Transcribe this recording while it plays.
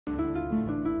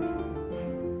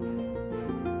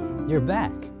you're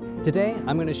back. Today,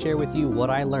 I'm going to share with you what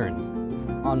I learned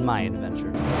on my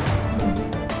adventure.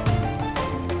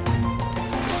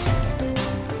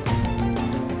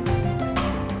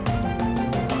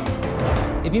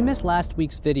 If you missed last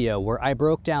week's video where I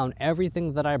broke down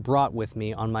everything that I brought with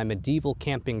me on my medieval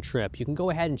camping trip, you can go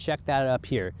ahead and check that up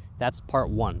here. That's part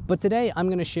 1. But today, I'm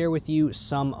going to share with you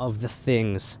some of the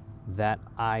things that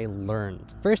I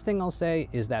learned. First thing I'll say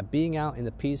is that being out in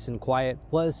the peace and quiet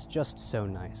was just so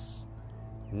nice.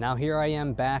 And now here I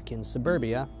am back in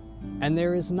suburbia, and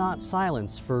there is not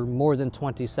silence for more than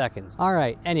 20 seconds. All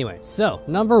right, anyway, so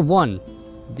number 1,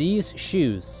 these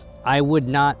shoes I would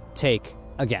not take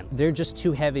again. They're just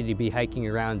too heavy to be hiking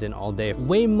around in all day.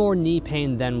 Way more knee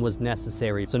pain than was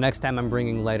necessary. So next time I'm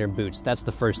bringing lighter boots. That's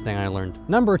the first thing I learned.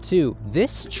 Number 2,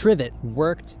 this trivet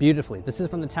worked beautifully. This is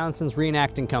from the Townsend's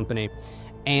Reenacting Company.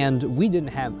 And we didn't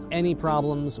have any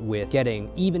problems with getting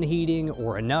even heating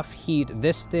or enough heat.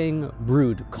 This thing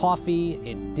brewed coffee.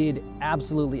 It did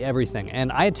absolutely everything.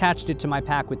 And I attached it to my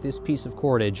pack with this piece of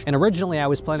cordage. And originally I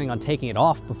was planning on taking it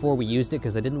off before we used it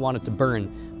because I didn't want it to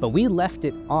burn, but we left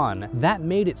it on. That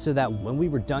made it so that when we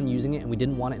were done using it and we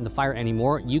didn't want it in the fire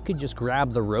anymore, you could just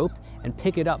grab the rope and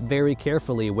pick it up very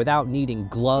carefully without needing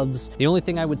gloves. The only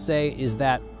thing I would say is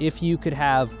that if you could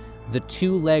have the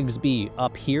 2 legs be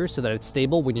up here so that it's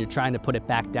stable when you're trying to put it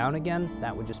back down again,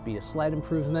 that would just be a slight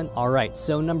improvement. All right,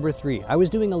 so number 3, I was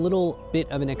doing a little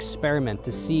bit of an experiment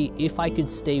to see if I could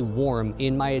stay warm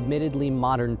in my admittedly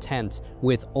modern tent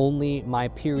with only my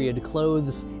period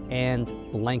clothes and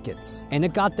blankets. And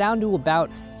it got down to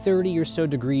about 30 or so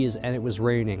degrees and it was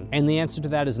raining. And the answer to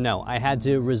that is no. I had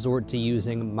to resort to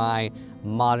using my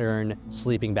modern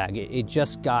sleeping bag. It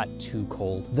just got too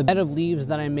cold. The bed of leaves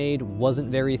that I made wasn't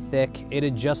very thick. It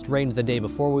had just rained the day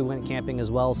before we went camping as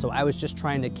well, so I was just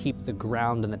trying to keep the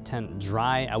ground in the tent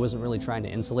dry. I wasn't really trying to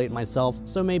insulate myself,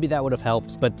 so maybe that would have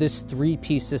helped. But this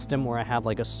 3-piece system where I have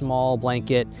like a small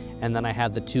blanket and then I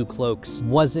have the 2 cloaks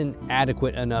wasn't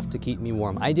adequate enough to keep me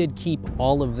warm. I did keep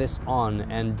all of this on,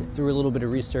 and through a little bit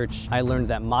of research, I learned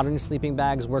that modern sleeping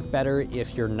bags work better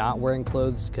if you're not wearing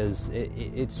clothes because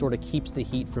it sort of keeps the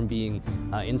heat from being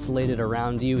insulated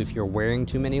around you if you're wearing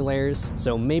too many layers.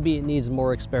 So maybe it needs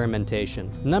more experimentation.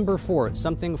 Number 4,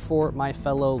 something for my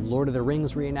fellow Lord of the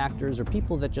Rings reenactors or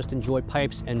people that just enjoy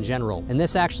pipes in general. And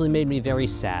this actually made me very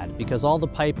sad because all the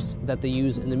pipes that they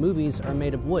use in the movies are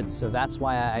made of wood. So that's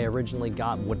why I originally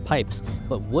got wood pipes.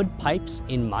 But wood pipes,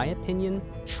 in my opinion,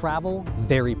 travel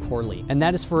very poorly. And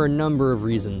that is for a number of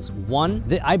reasons. 1,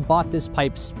 I bought this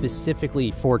pipe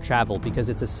specifically for travel because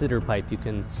it's a sitter pipe. You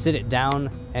can sit it down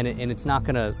and it's not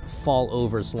gonna fall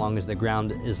over so long as the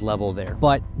ground is level there.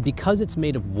 But because it's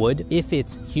made of wood, if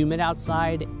it's humid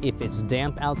outside, if it's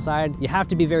damp outside, you have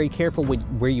to be very careful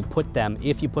where you put them,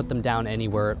 if you put them down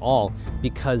anywhere at all,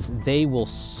 because they will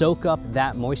soak up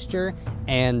that moisture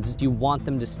and you want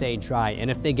them to stay dry. And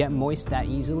if they get moist that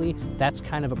easily, that's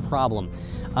kind of a problem.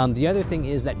 The other thing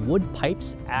is that wood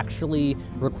pipes actually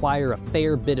require a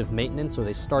fair bit of maintenance or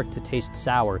they start to taste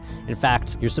sour. In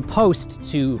fact, you're supposed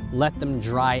to let them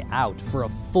dry out for a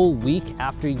full week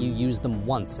after you use them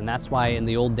once. And that's why in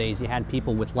the old days you had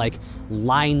people with like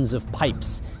lines of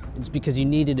pipes. It's because you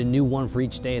needed a new one for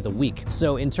each day of the week.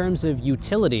 So in terms of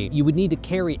utility, you would need to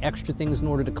carry extra things in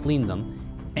order to clean them,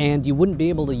 and you wouldn't be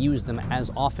able to use them as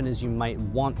often as you might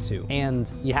want to.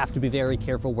 And you have to be very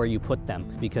careful where you put them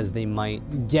because they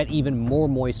might get even more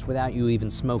moist without you even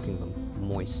smoking them.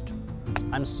 Moist.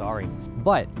 I'm sorry.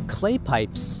 But clay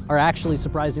pipes are actually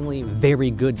surprisingly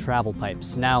very good travel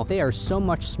pipes. Now, they are so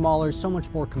much smaller, so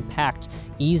much more compact,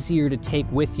 easier to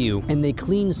take with you, and they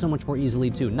clean so much more easily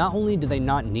too. Not only do they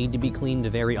not need to be cleaned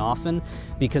very often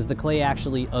because the clay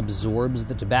actually absorbs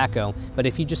the tobacco, but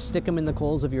if you just stick them in the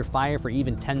coals of your fire for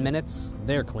even 10 minutes,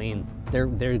 they're clean. They're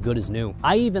good as new.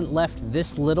 I even left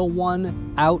this little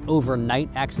one out overnight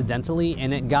accidentally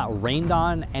and it got rained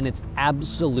on and it's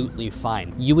absolutely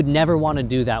fine. You would never want to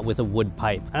do that with a wood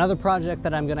pipe. Another project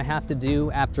that I'm gonna have to do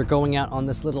after going out on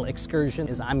this little excursion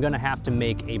is I'm gonna have to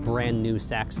make a brand new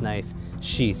sax knife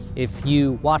sheath. If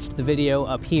you watched the video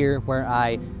up here where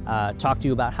I talked to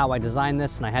you about how I designed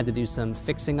this and I had to do some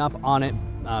fixing up on it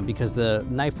because the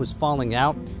knife was falling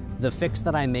out, the fix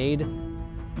that I made,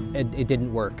 it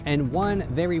didn't work. And one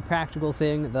very practical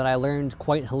thing that I learned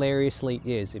quite hilariously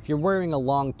is if you're wearing a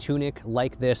long tunic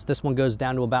like this one goes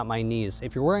down to about my knees.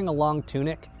 If you're wearing a long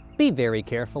tunic, be very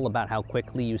careful about how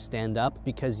quickly you stand up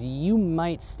because you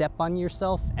might step on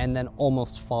yourself and then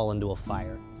almost fall into a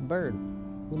fire. It's a bird.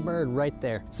 The bird right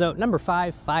there. So number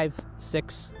 5,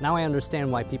 6, now I understand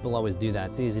why people always do that.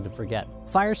 It's easy to forget.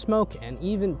 Fire smoke and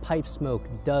even pipe smoke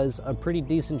does a pretty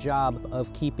decent job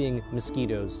of keeping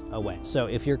mosquitoes away. So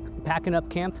if you're packing up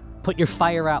camp, put your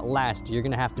fire out last. You're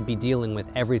gonna have to be dealing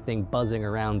with everything buzzing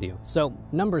around you. So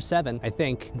number 7, I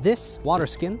think this water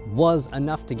skin was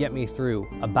enough to get me through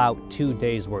about 2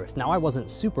 days worth. Now I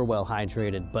wasn't super well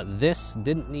hydrated, but this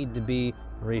didn't need to be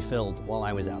refilled while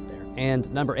I was out there. And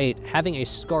number 8, having a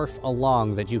scarf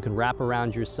along that you can wrap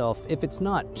around yourself if it's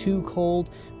not too cold,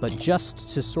 but just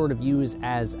to sort of use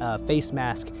as a face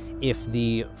mask if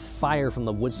the fire from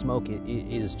the wood smoke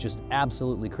is just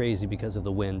absolutely crazy because of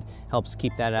the wind. Helps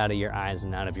keep that out of your eyes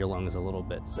and out of your lungs a little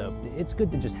bit. So it's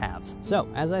good to just have. So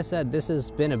as I said, this has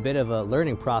been a bit of a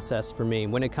learning process for me.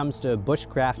 When it comes to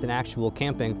bushcraft and actual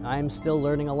camping, I'm still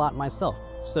learning a lot myself.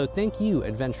 So thank you,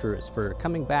 adventurers, for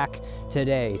coming back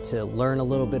today to learn a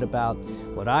little bit about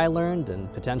what I learned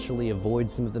and potentially avoid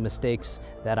some of the mistakes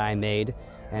that I made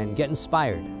and get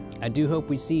inspired. I do hope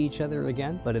we see each other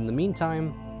again, but in the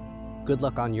meantime, good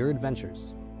luck on your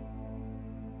adventures.